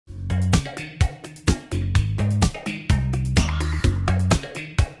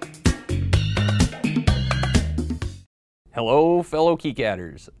Hello fellow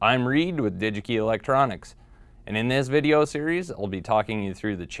KiCadders, I'm Reid with DigiKey Electronics, and in this video series I'll be talking you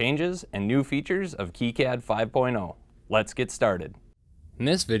through the changes and new features of KiCad 5.0. Let's get started. In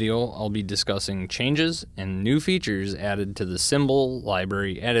this video I'll be discussing changes and new features added to the symbol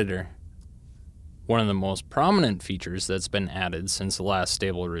library editor. One of the most prominent features that's been added since the last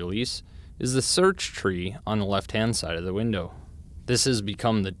stable release is the search tree on the left hand side of the window. This has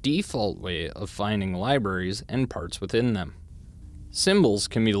become the default way of finding libraries and parts within them. Symbols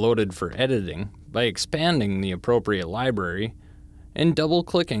can be loaded for editing by expanding the appropriate library and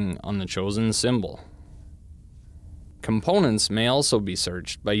double-clicking on the chosen symbol. Components may also be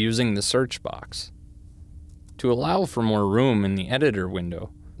searched by using the search box. To allow for more room in the editor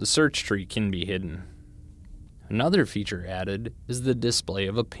window, the search tree can be hidden. Another feature added is the display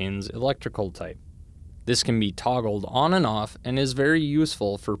of a pin's electrical type. This can be toggled on and off and is very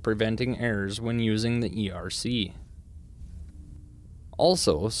useful for preventing errors when using the ERC.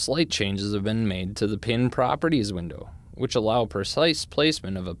 Also, slight changes have been made to the pin properties window, which allow precise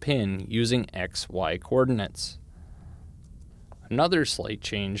placement of a pin using X/Y coordinates. Another slight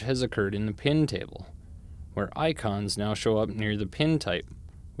change has occurred in the pin table, where icons now show up near the pin type,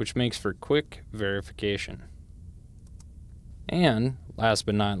 which makes for quick verification. And, last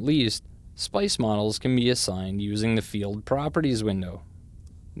but not least, splice models can be assigned using the Field Properties window.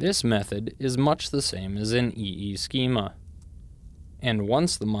 This method is much the same as in EE schema. And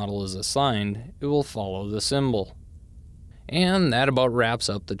once the model is assigned, it will follow the symbol. And that about wraps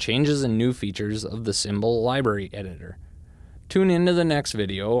up the changes and new features of the symbol library editor. Tune into the next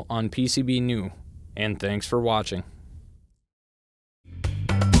video on PCB New, and thanks for watching.